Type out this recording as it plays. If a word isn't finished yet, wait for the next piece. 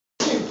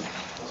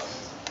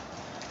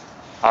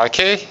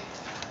Okay.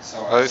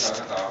 So I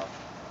started off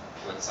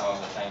with some of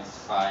the things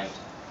defined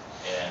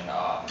in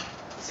the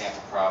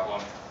sample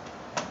problem,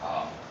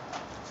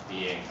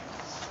 being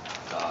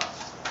the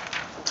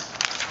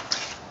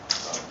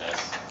so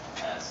this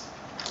as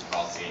we've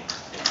all seen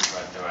if you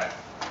read through it.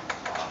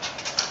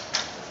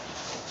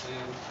 Equal to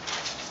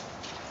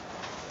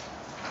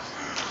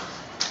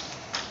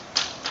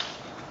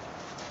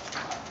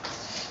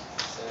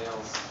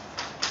sales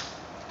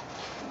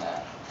and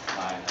then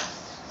minus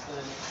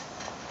 6.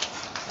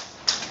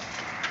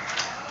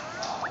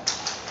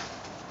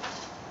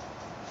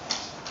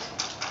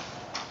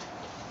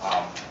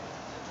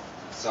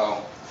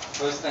 So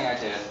first thing I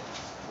did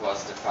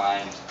was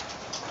define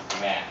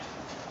demand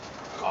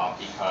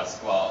because,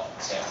 well,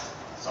 sales.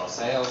 So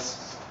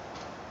sales,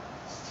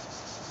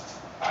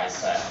 I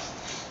said,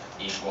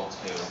 equal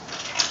to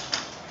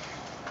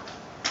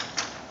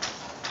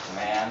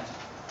demand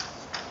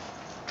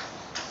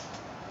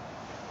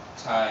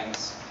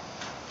times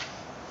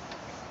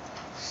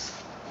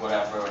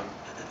whatever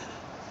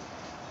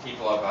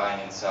people are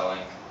buying and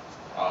selling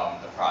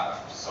the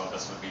product. So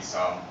this would be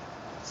some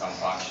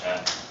function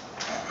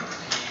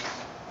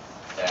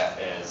that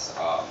is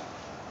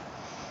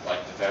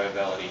like the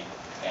variability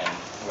in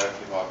where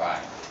people are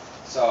buying.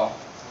 So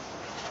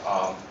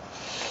I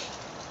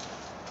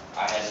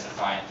had to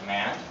define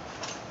demand,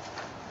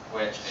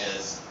 which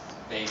is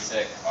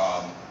basic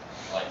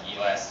like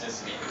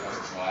elasticity because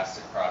it's an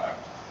elastic product,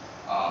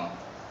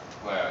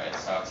 where it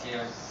starts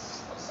here,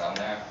 goes down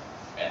there,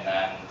 and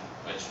then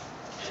which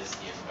is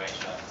the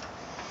equation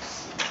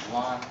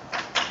C1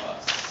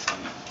 plus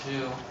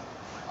C2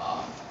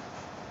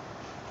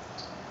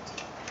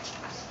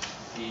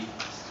 P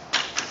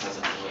because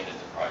it's related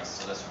to price.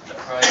 So this would be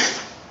price,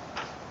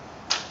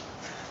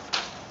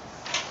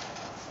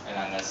 and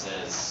then this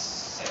is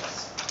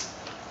sales.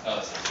 Oh,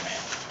 this is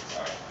demand.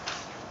 Sorry.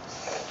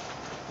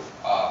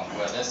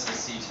 Where this is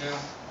C2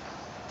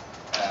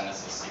 and this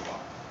is C1.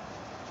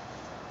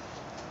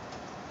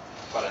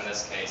 But in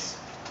this case,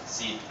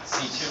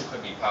 C2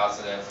 could be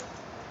positive.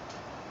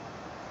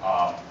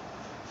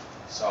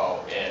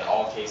 So in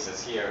all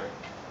cases here,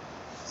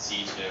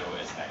 C2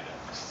 is negative.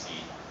 C2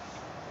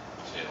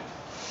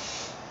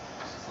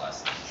 is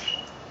less than C.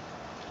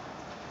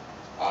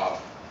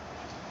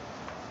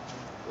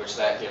 Which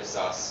that gives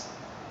us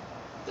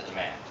the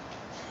demand,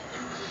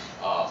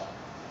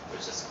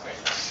 which is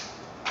equation.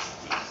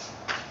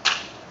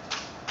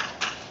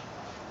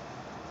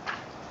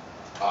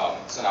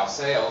 So now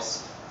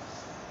sales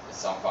is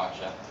some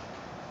function,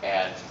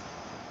 and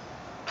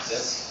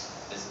this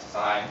is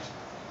defined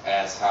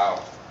as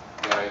how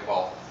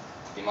variable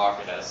the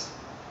market is.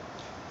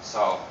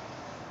 So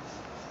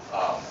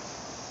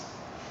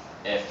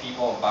if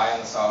people buy in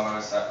the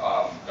summers,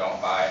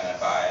 don't buy, and then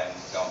buy and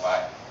don't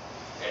buy,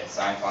 it's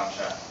sine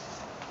function.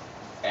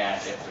 And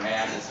if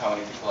demand is how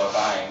many people are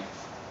buying,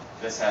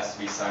 this has to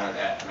be centered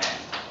at demand.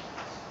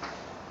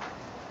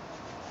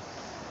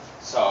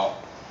 So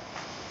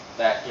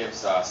that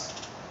gives us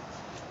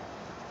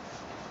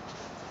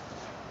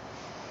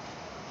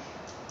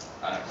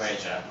an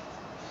equation,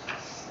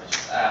 which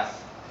is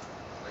F,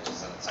 which is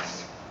some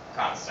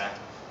constant,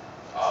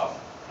 of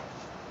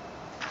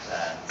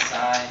then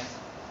sine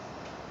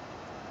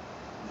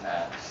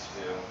net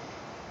 2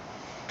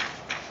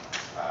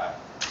 by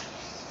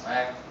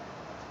mag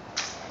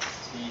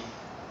t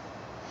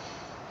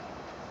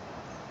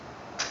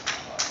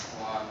plus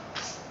 1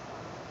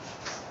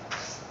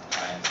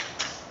 times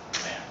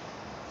demand,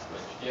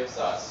 which gives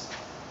us,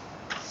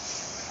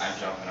 I'm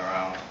jumping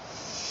around,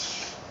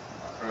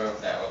 a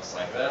curve that looks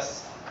like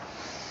this.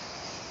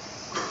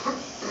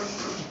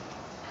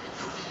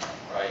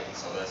 Right, and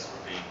so this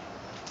would be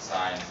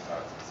sine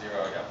of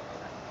 0, yep,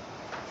 okay.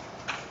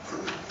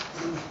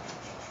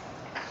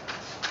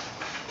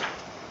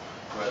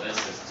 Where this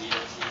is d of t,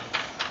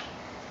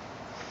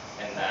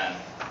 and then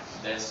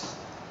this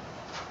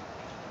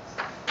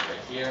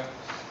right here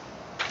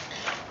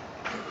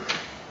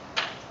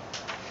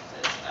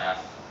is f,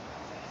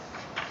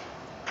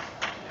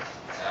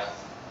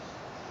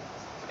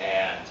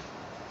 and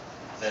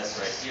this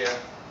right here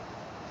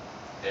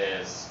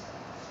is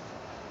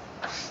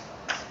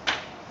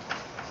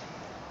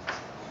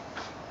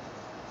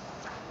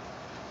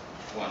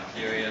one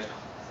period,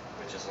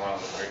 which is one of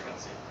the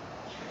frequency.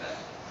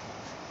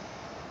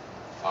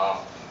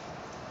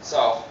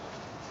 So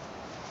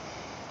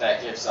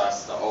that gives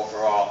us the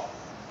overall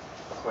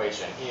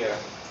equation here,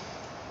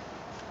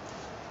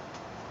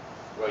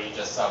 where you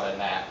just sub in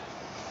that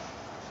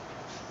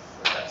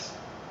with this.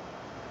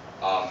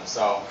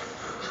 So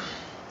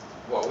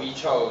what we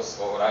chose,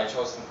 or what I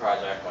chose in the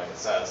project, like it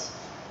says,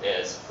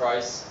 is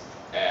price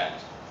and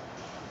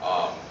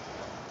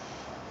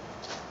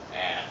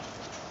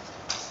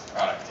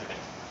productivity,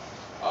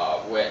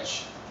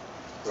 which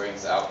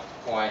brings out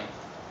the point,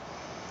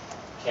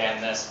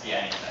 can this be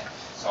anything?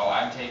 So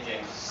I'm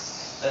taking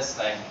this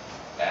thing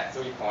at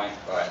 3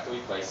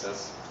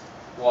 places.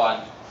 One,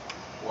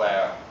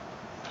 where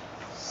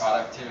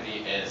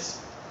productivity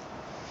is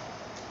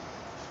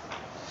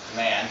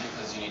demand,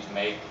 because you need to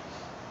make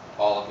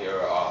all of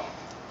your,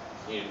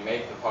 you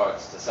make the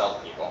parts to sell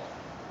to people.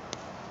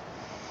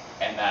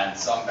 And then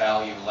some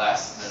value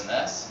less than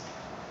this,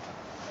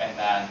 and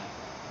then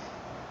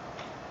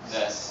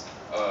this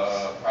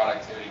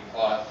productivity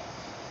plus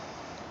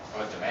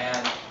or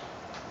demand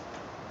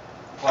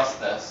plus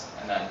this,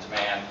 and then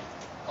demand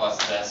plus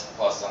this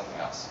plus something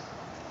else,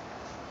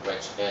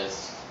 which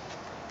is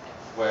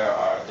where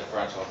our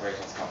differential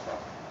equations come from.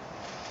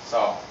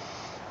 So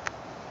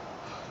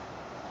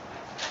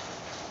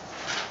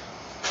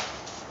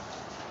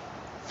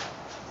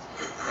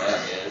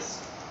that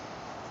is,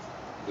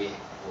 we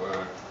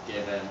were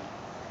given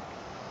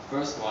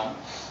first one,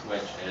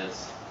 which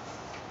is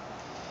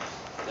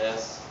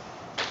this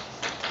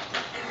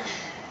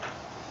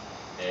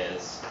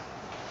is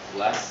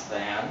less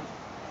than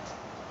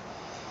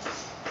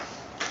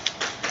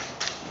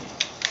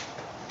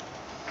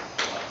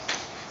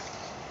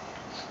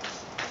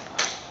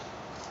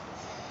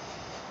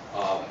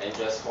and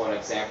just for an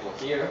example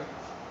here,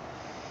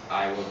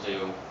 I will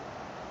do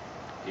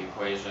the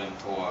equation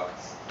for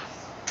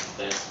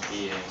this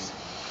being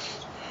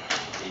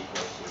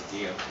equal to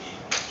d of t,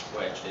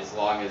 which as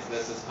long as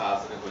this is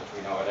positive, which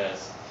we know it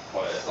is,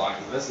 or as long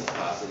as this is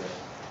positive,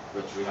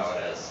 which we know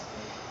it is,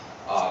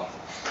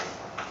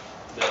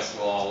 this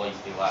will always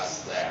be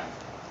less than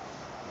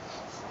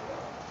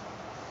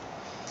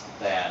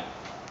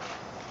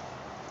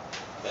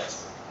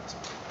this.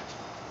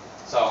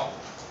 So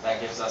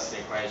that gives us the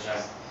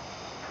equation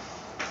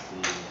d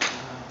equal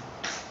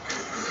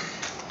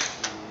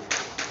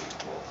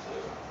to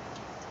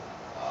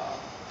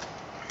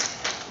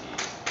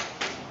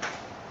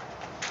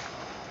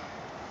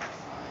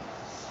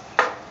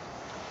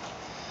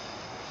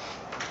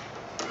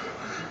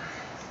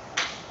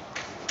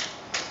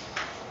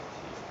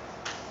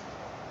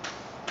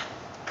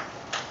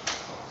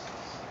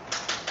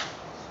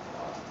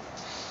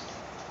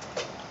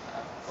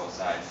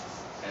cosine,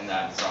 and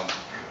then some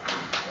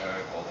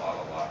variable blah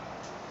blah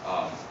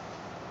blah,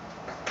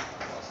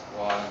 plus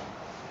 1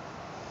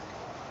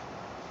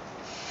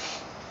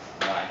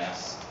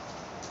 minus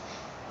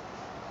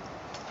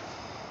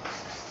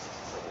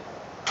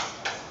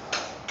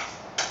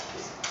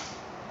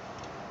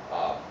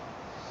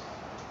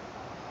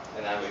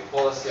and then we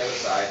pull this to the other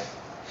side,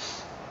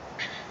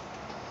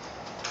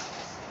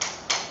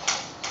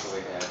 so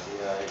we have di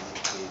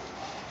dt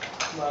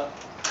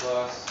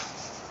plus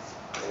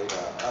a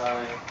dot I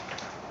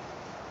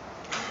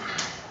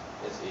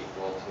is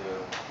equal to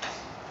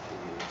d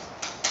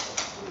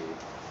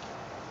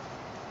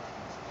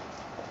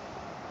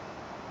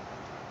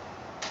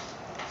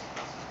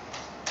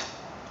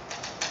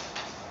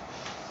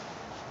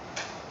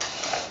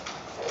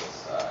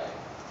cosine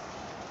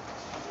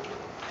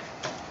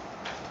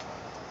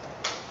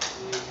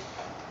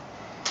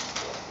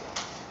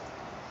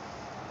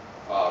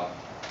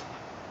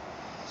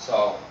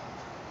so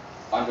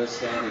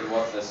understanding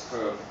what this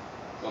curve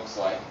looks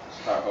like,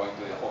 start going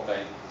through the whole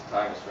thing,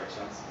 time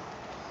restrictions.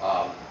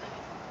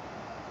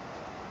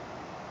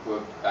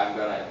 I'm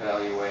going to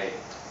evaluate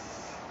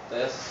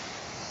this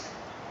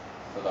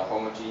for the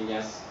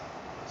homogeneous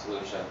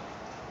solution,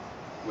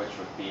 which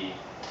would be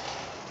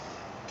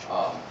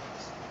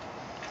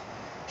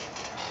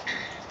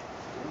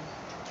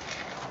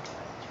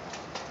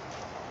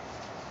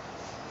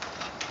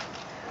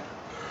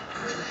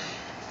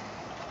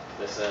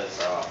this is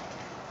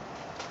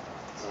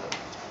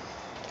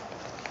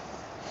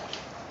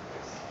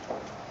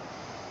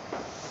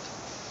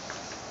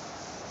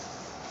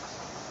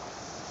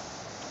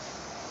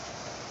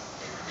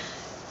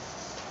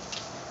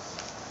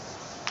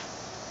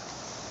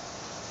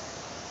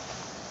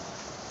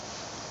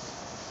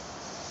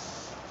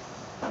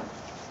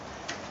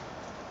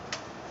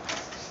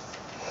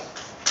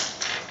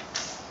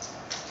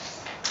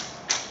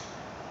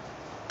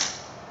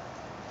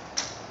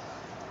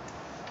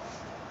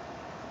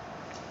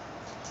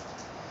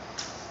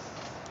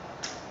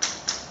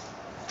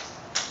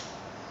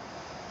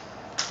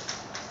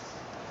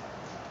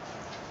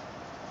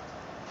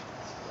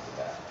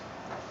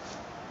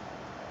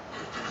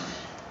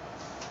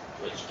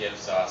which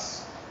gives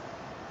us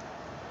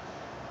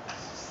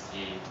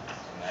e to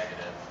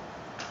negative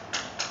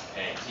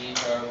at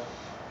term,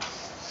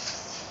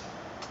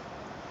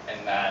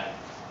 and then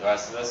the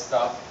rest of this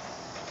stuff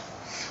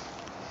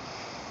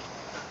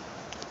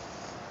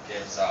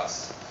gives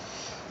us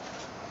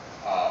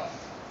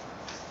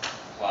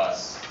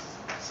plus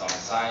some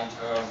sine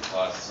term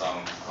plus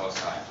some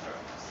cosine term,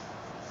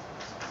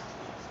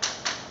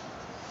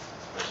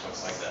 which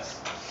looks like this.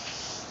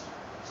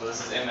 So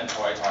this is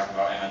inventory, talking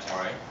about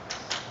inventory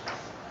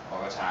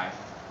over time.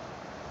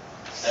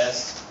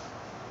 This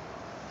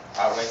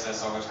outweighs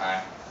this over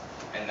time,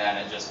 and then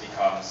it just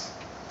becomes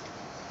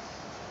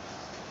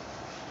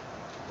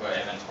where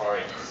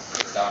inventory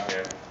is down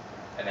here,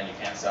 and then you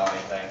can't sell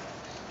anything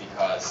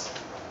because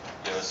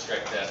you're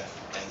restricted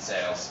in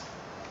sales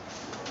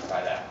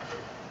by that.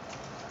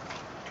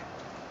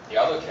 The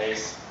other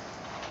case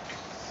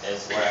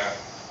is where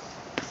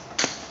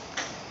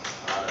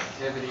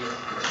productivity is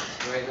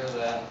greater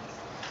than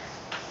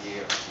B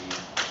of T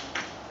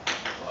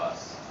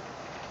plus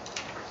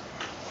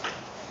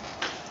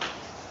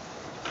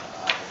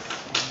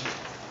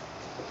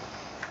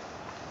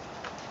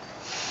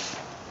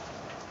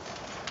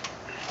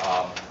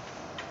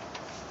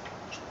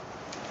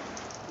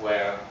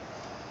where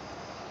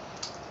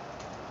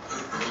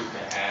you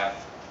can have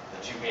the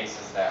two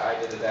cases that I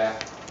did it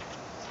at.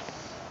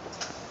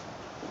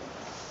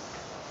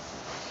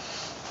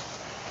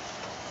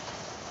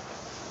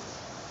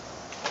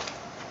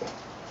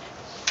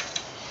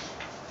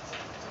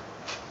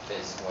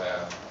 Is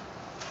where,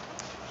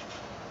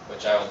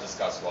 which I will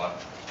discuss one,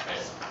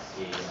 is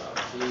P of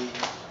T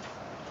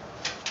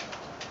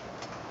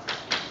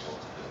equal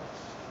to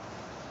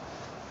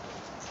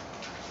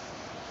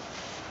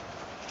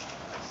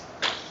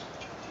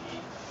T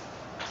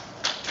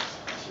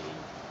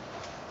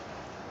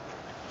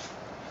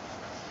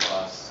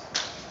plus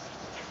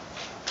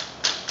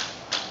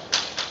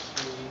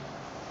T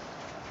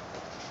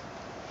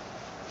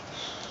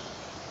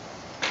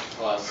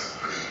plus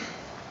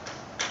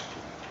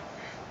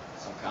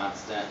some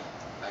constant.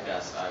 I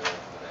guess I will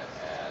put it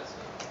as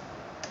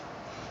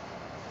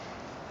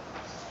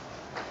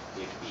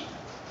big B.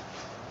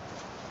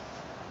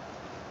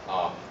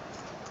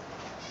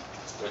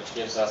 Which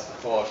gives us the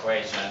full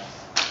equation.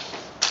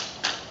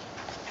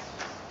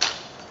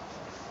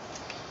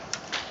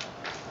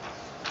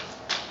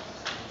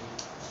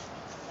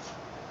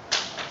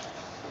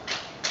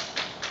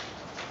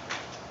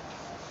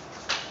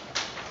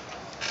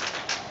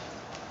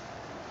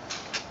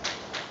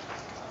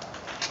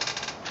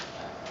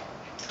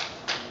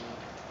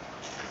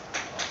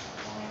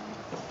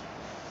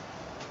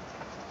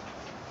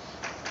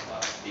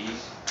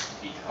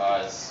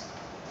 Because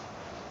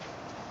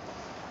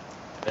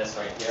this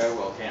right here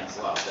will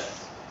cancel out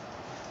this.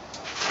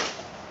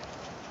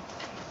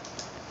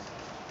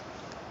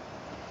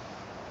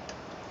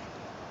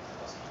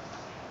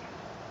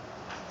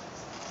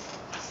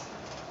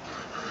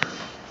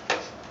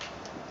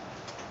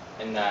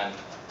 And then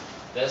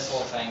this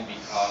whole thing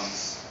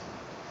becomes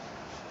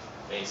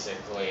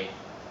basically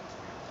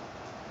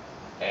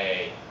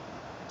a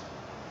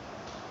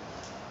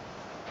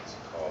what's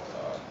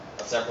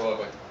it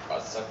called? A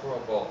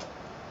separable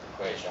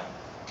equation.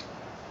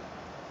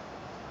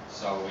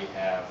 So we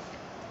have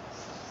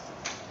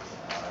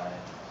I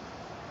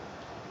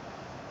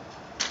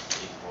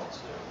equal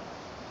to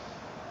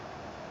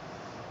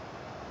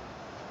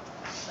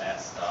that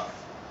stuff.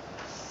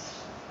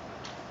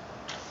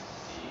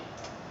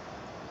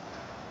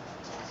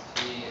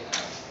 T and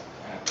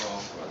mechanical,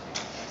 so we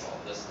can cancel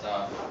this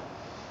stuff.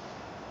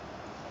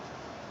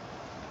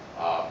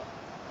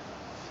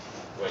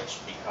 Which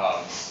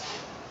becomes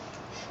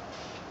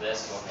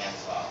this will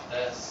cancel out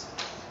this.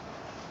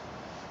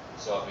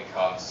 So it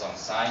becomes some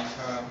sine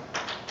term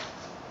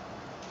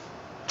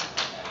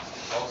and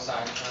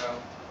cosine term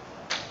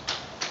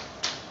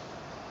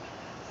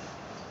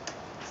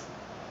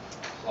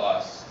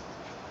plus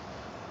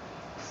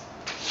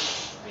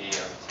B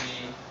of T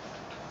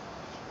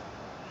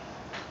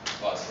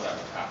plus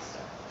whatever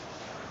constant.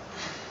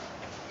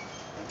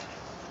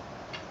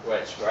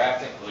 Which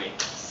graphically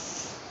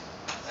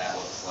that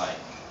looks like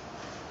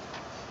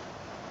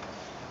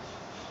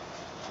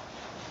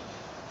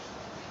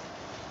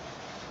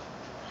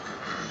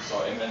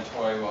so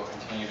inventory will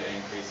continue to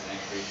increase and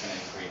increase and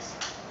increase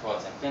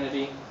towards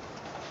infinity,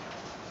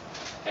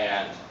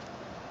 and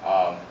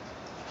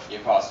your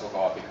costs will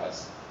go up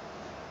because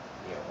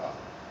you go up.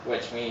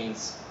 Which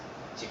means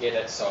to get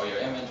it so your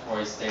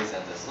inventory stays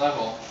at this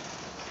level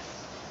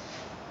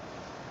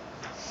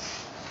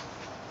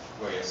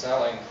where you're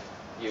selling,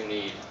 you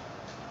need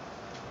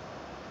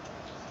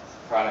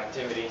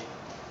productivity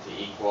to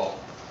equal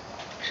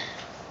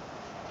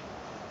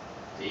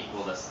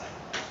this thing.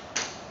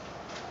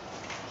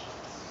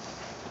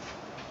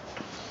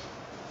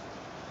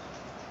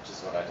 Which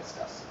is what I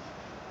discussed.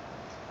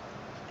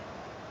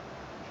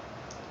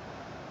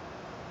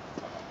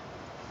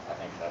 I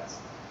think that's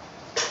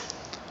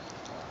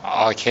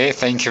Okay,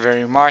 thank you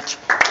very much.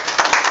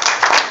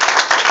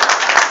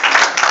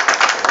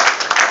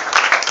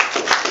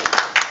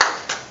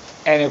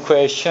 Any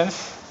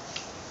questions?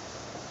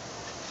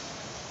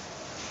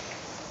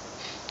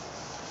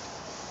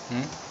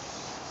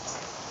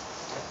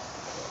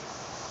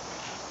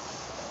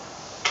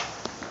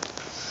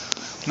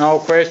 No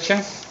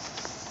question?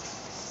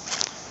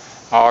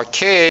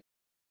 Okay.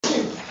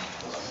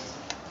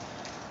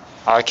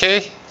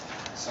 Okay.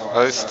 So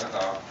I started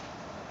off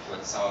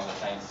with some of the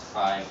things to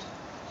find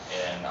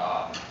in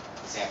the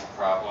sample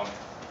problem,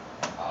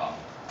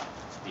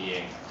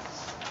 being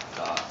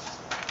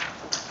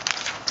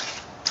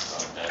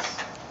this,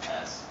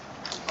 as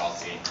you all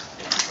see, if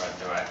you read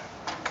through it,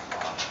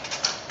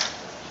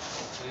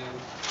 equal to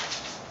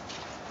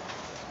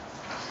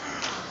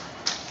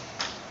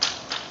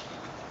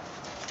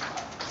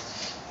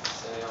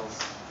sales,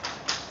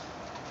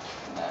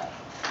 and then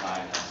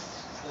minus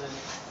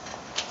 6.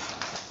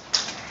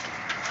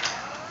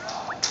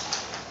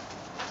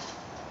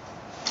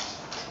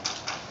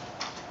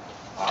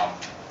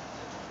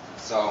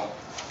 So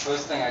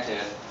first thing I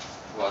did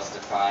was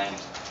define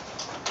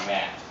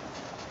demand.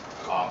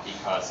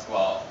 Because,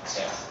 well,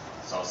 sales.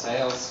 So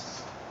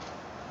sales,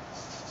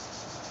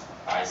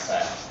 I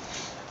set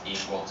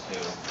equal to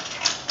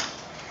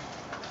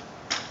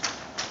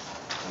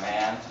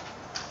demand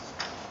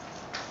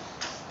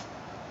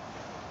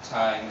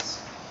times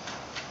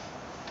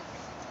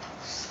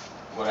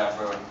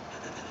whatever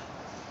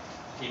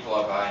people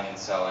are buying and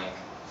selling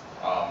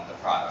the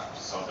product.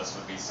 So this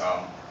would be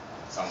some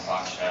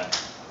function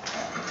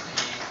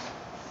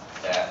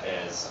that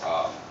is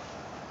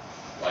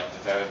like the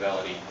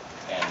variability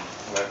in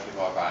where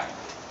people are buying.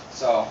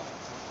 So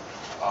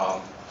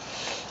I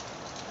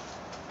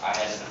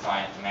had to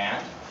define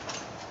demand,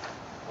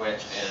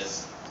 which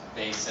is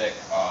basic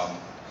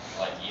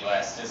like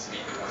elasticity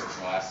because it's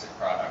an elastic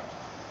product,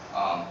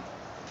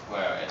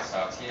 where it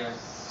starts here,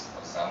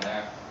 goes down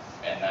there,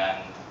 and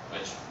then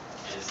which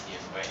is the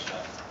equation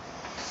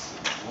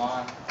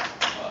C1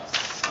 plus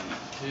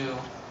C2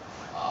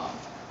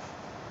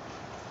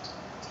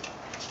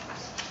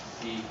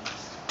 P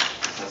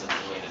because it's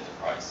related to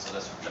price. So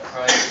this would be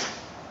price,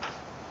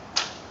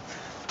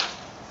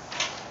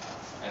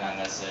 and then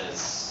this is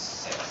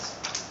sales.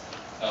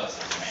 Oh, this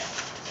is demand.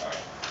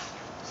 Sorry.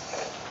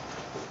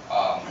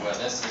 Where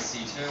this is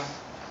C2,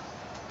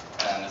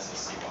 and this is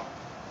C1.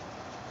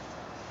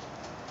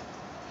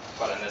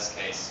 But in this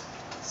case,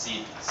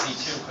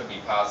 C2 could be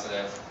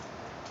positive.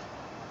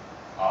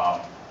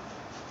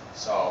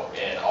 So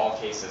in all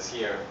cases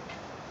here,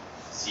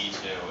 C2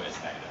 is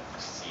negative.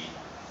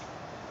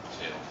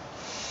 C2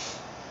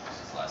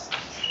 is less than.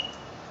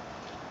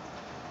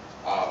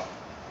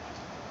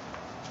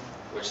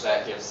 Which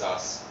that gives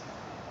us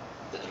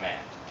the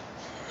demand,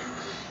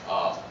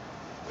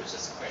 which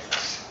is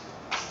equation.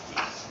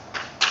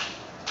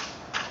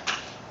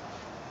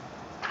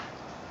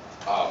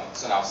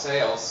 So now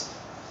sales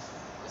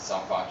is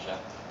some function,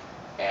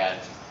 and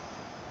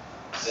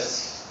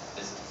this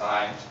is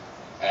defined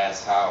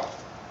as how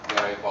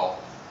variable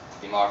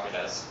the market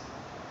is.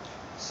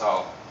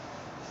 So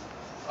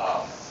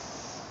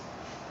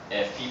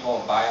if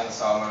people buy in the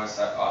summers,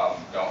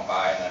 don't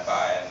buy, and then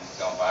buy and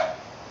don't buy,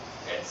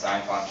 it's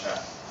sine function.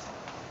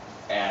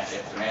 And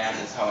if demand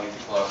is how many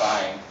people are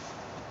buying,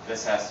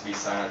 this has to be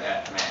centered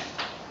at demand.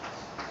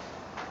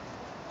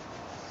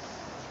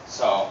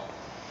 So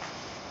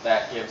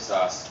that gives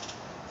us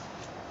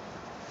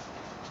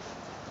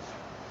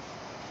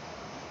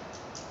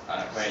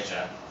an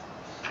equation,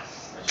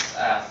 which is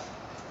F,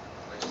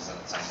 which is some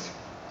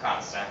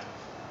constant,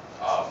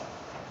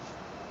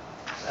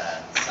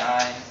 then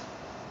sine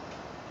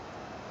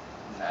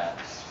net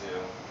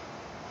 2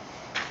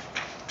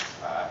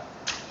 by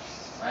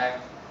mag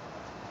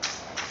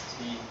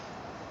t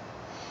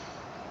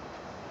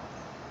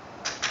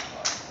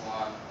plus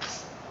 1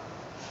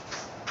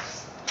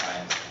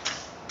 times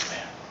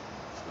demand,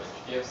 which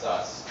gives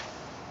us,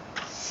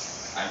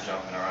 I'm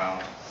jumping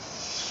around,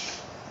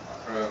 a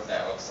curve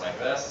that looks like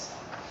this.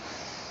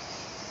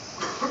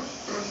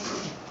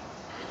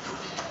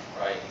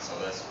 Right, and so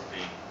this would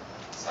be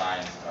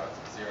sine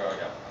 0,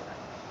 yep, okay.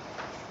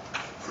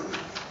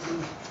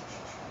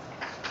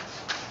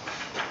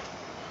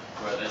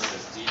 Where this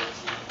is d of t,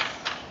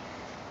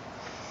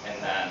 and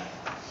then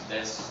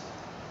this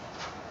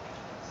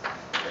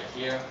right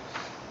here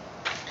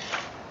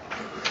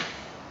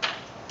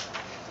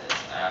is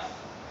f,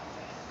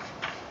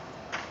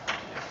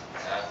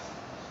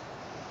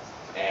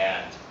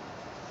 and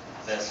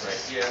this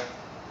right here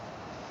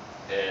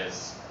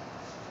is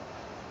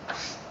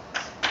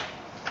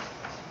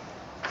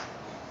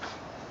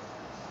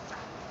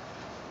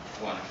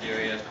one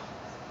period,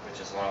 which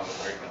is one of the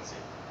frequency.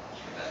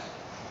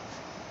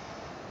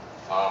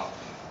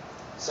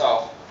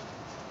 So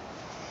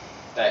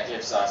that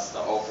gives us the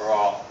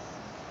overall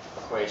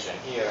equation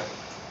here,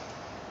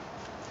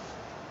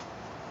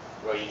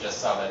 where you just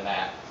sub in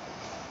that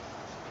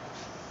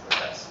with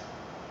this.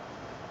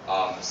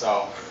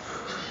 So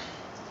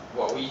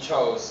what we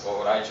chose, or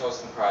what I chose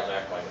in the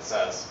project, like it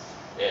says,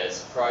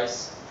 is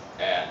price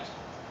and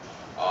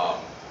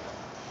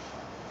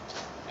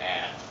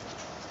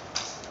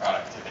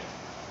productivity,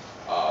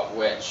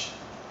 which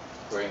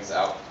brings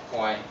out the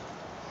point,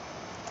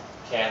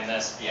 can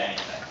this be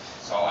anything?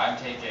 So I'm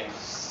taking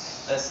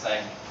this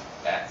thing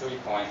at 3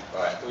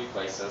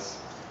 places.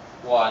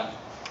 One,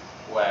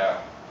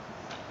 where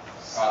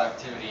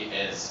productivity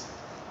is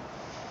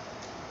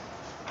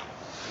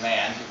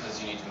demand, because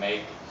you need to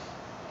make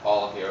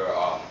all of your,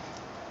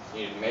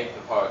 you need to make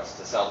the parts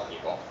to sell to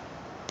people.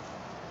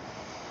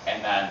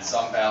 And then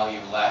some value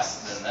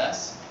less than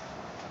this,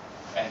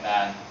 and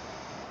then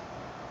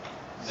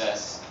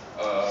this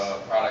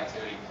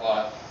productivity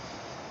plus,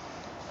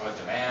 or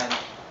demand,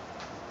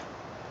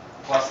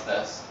 plus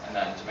this, and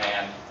then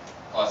demand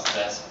plus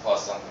this,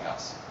 plus something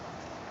else,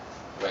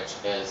 which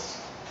is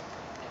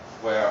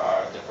where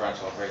our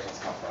differential equations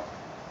come from.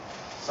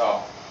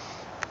 So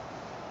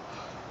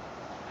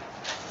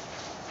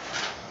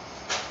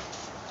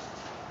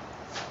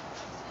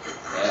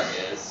that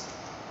is,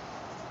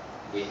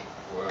 we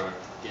were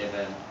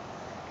given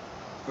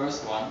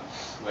first one,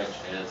 which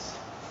is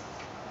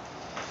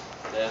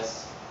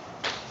this,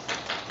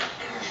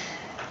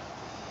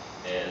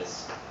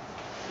 is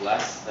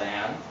less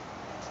than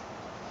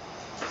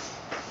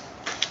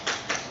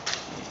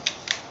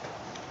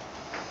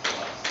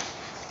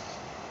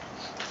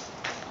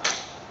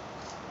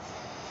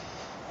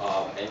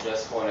and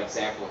just for an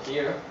example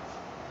here,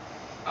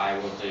 I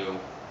will do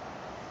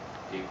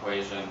the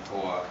equation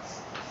for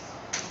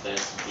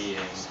this being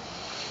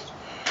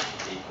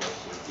equal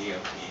to d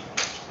of t,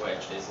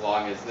 which as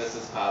long as this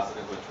is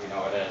positive, which we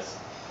know it is,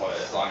 or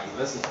as long as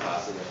this is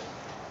positive,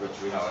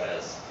 which we know it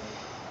is,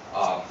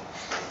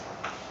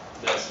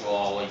 this will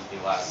always be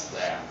less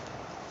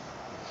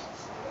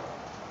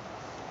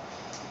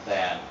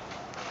than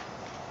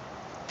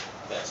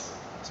this.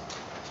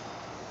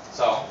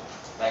 So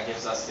that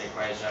gives us the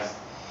equation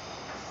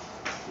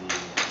d equal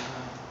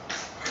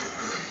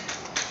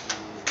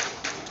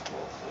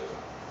to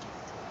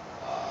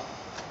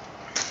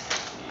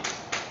d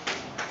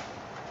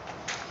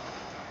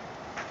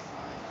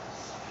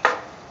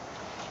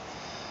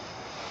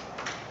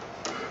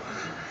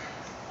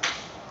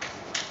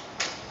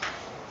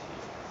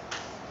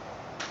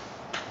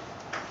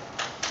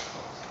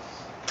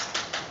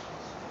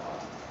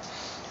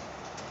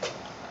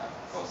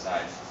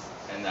cosine,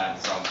 and then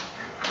some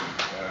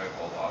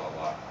variable blah blah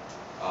blah.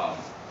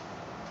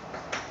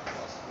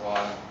 Plus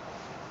 1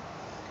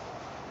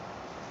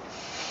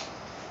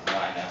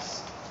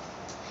 minus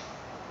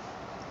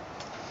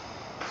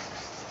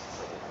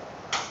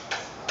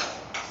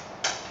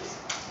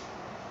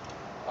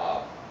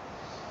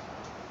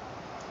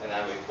and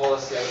then we pull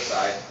this to the other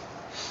side.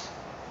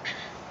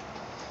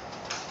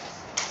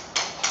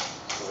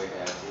 So we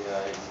have di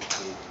dt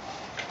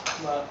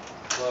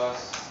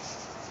plus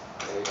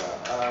a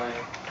dot I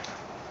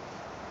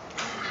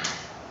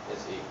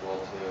is equal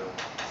to d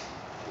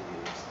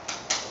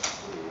plus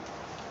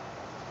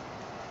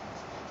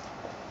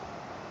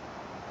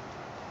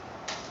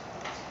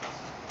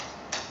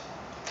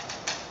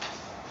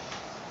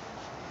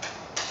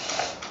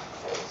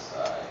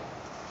cosine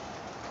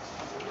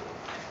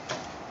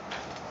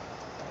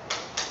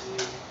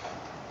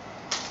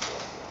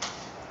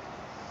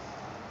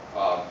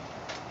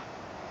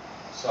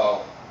so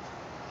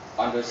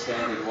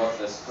understanding what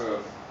this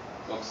curve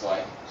looks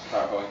like,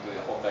 start going through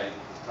the whole thing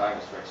with time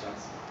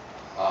restrictions.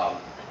 I'm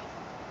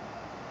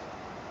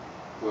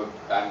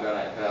going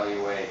to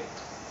evaluate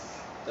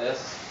this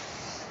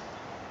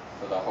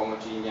for the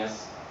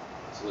homogeneous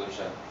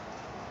solution,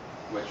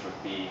 which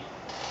would be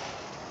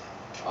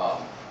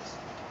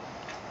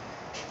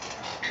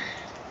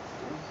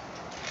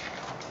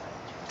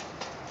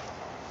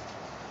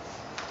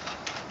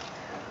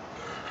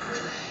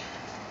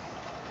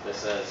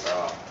this is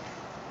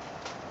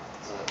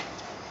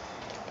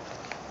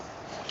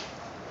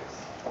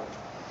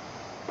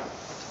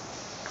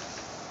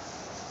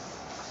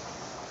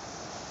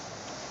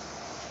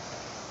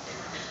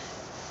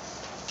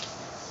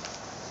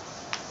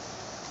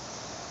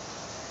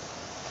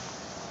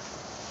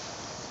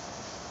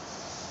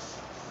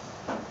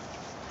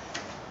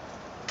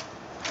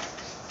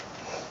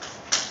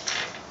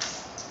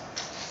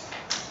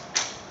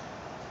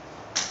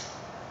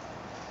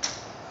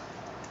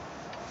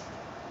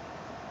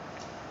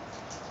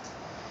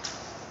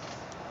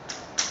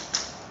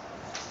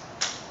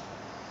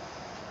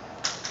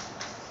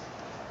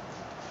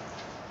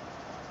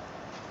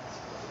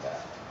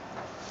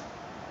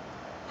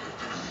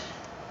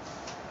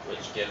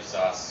which gives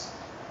us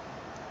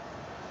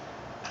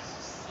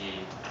e to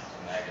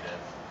negative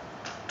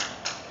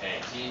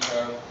kt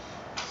term,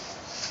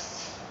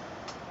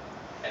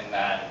 and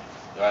then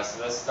the rest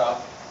of this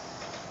stuff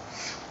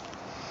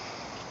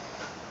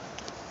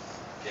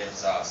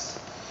gives us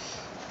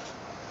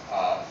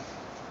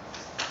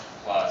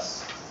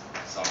plus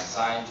some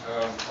sine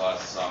term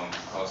plus some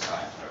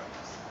cosine term,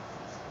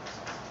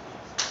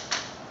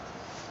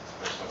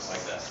 which looks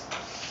like this.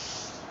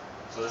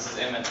 So this is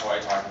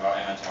inventory, talking about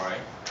inventory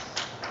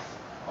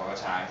over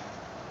time.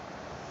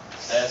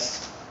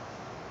 This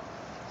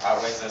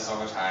outweighs this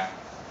over time,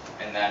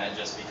 and then it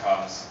just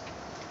becomes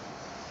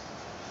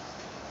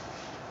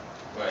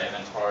where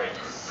inventory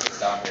is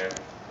down here,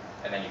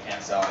 and then you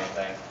can't sell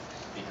anything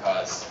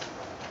because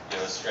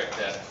you're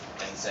restricted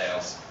in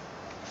sales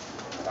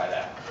by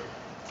that.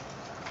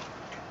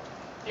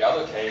 The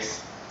other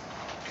case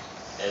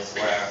is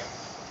where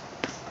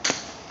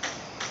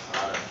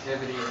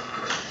productivity is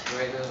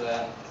greater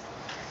than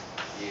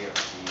E of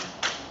T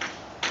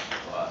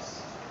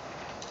plus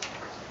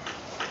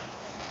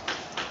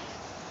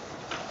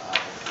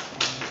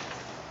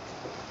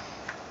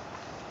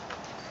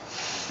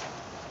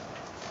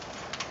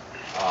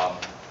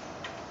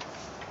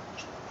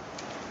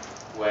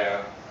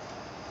where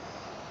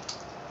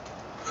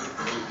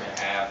you can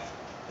have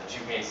the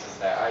two cases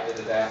that I did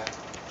it at.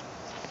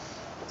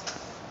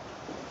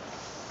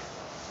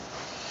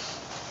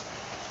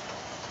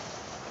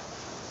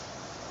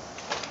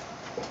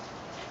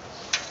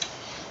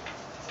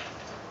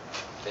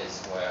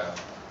 Is where,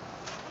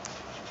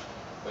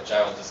 which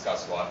I will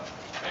discuss one,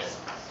 is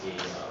E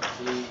of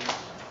T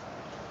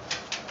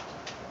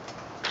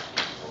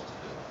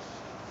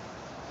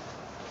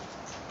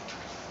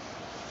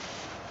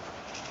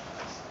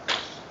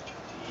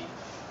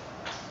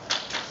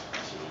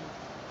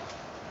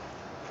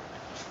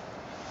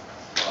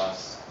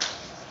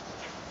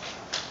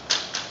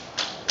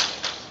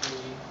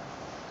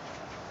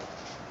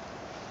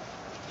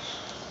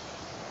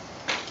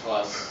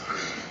plus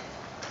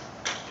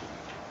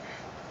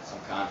some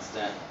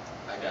constant.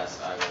 I guess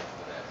I will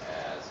put it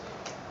as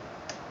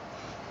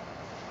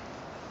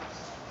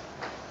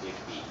big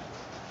B.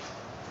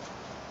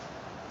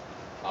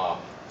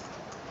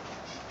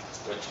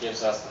 Which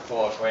gives us the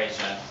full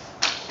equation.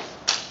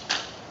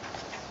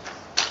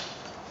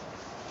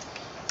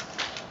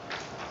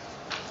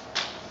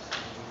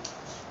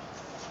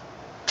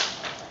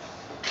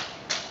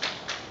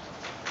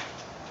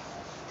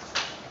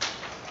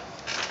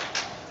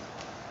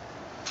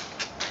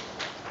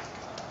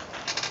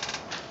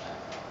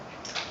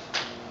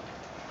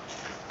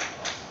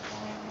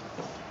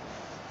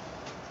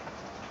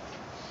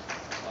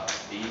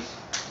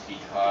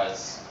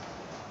 Because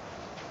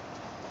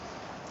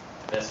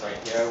this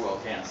right here will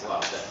cancel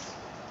out this.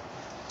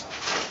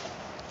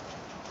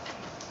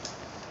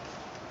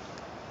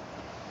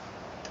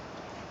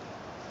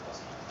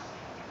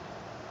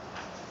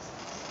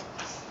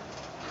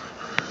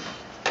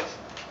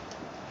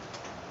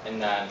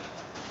 And then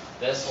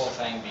this whole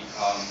thing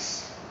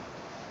becomes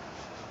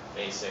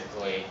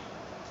basically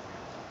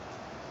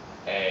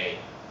a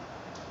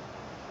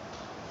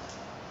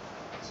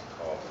what's it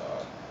called?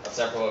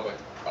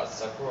 A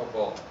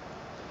separable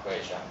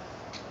equation.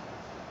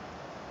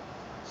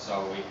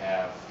 So we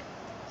have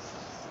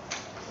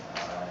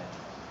I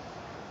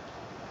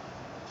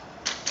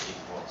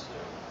equal to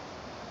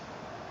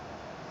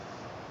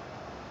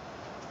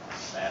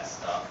that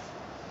stuff.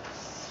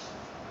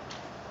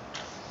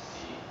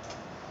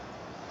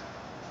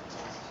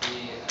 T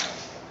and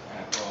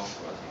mechanical,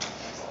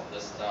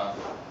 this stuff.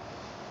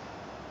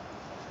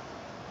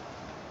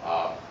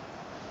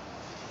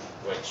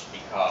 Which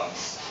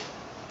becomes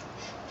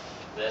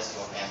this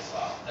will cancel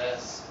out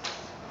this.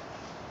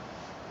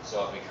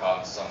 So it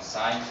becomes some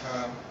sine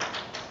term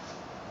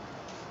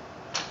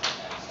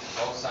and some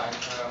cosine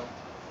term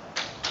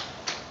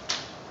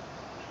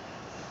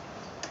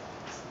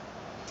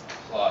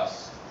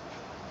plus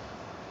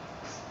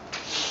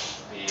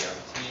b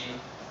of t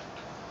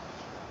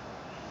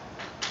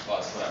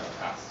plus whatever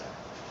constant.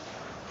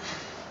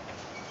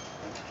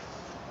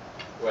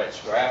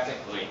 Which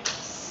graphically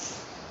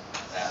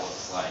that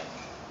looks like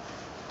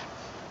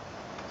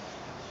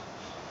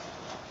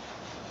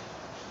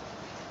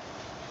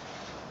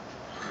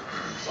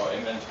so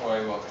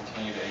inventory will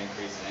continue to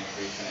increase and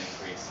increase and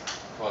increase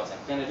towards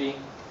infinity,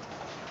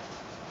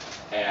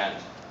 and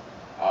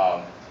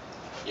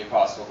your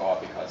costs will go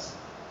up because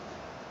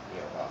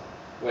you go up.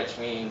 Which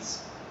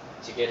means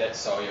to get it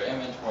so your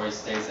inventory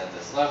stays at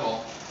this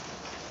level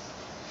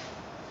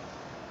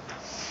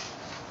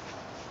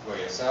where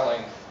you're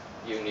selling,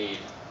 you need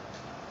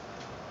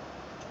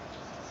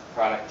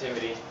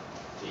productivity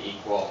to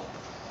equal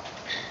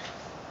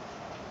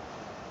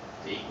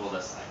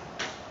this thing.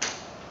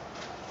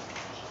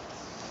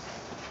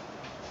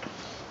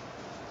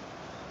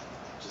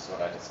 Which is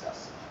what I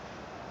discussed.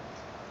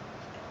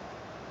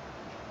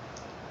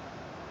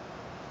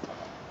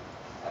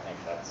 I think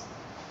that's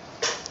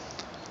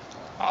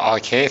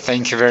Okay,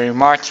 thank you very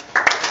much.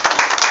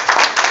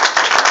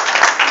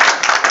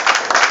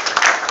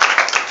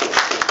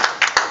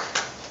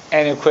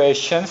 Any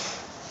questions?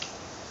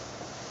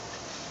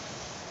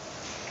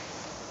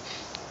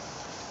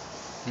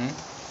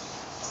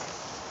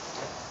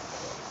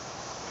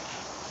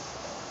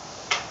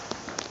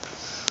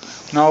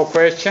 No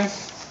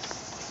questions?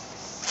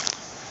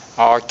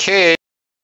 Okay.